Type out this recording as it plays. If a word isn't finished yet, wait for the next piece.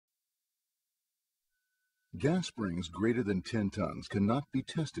Gas springs greater than 10 tons cannot be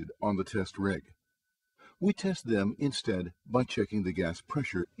tested on the test rig. We test them instead by checking the gas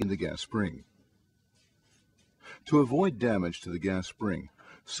pressure in the gas spring. To avoid damage to the gas spring,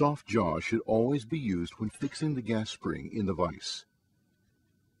 soft jaws should always be used when fixing the gas spring in the vise.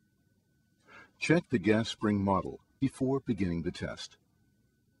 Check the gas spring model before beginning the test.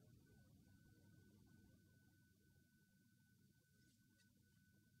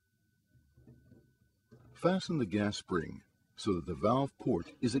 Fasten the gas spring so that the valve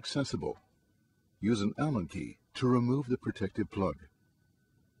port is accessible. Use an Allen key to remove the protective plug.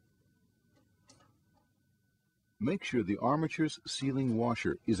 Make sure the armature's sealing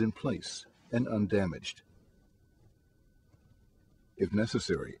washer is in place and undamaged. If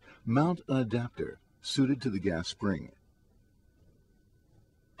necessary, mount an adapter suited to the gas spring.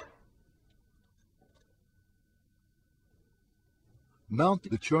 Mount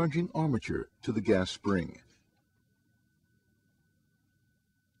the charging armature to the gas spring.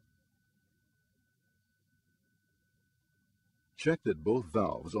 Check that both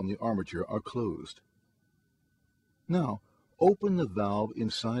valves on the armature are closed. Now, open the valve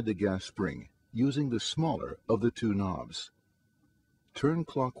inside the gas spring using the smaller of the two knobs. Turn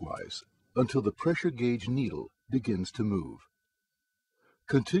clockwise until the pressure gauge needle begins to move.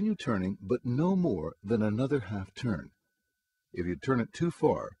 Continue turning, but no more than another half turn. If you turn it too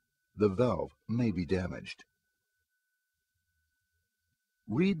far, the valve may be damaged.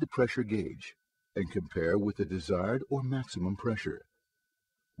 Read the pressure gauge and compare with the desired or maximum pressure.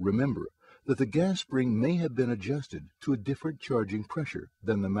 Remember that the gas spring may have been adjusted to a different charging pressure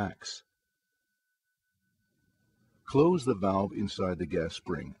than the max. Close the valve inside the gas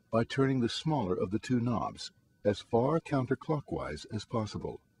spring by turning the smaller of the two knobs as far counterclockwise as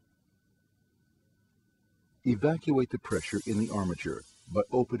possible. Evacuate the pressure in the armature by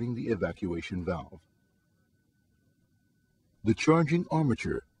opening the evacuation valve. The charging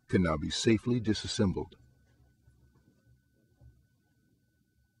armature can now be safely disassembled.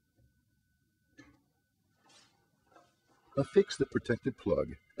 Affix the protective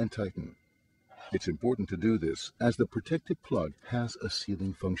plug and tighten. It's important to do this as the protective plug has a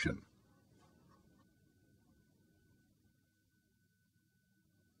sealing function.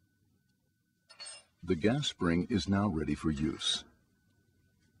 The gas spring is now ready for use.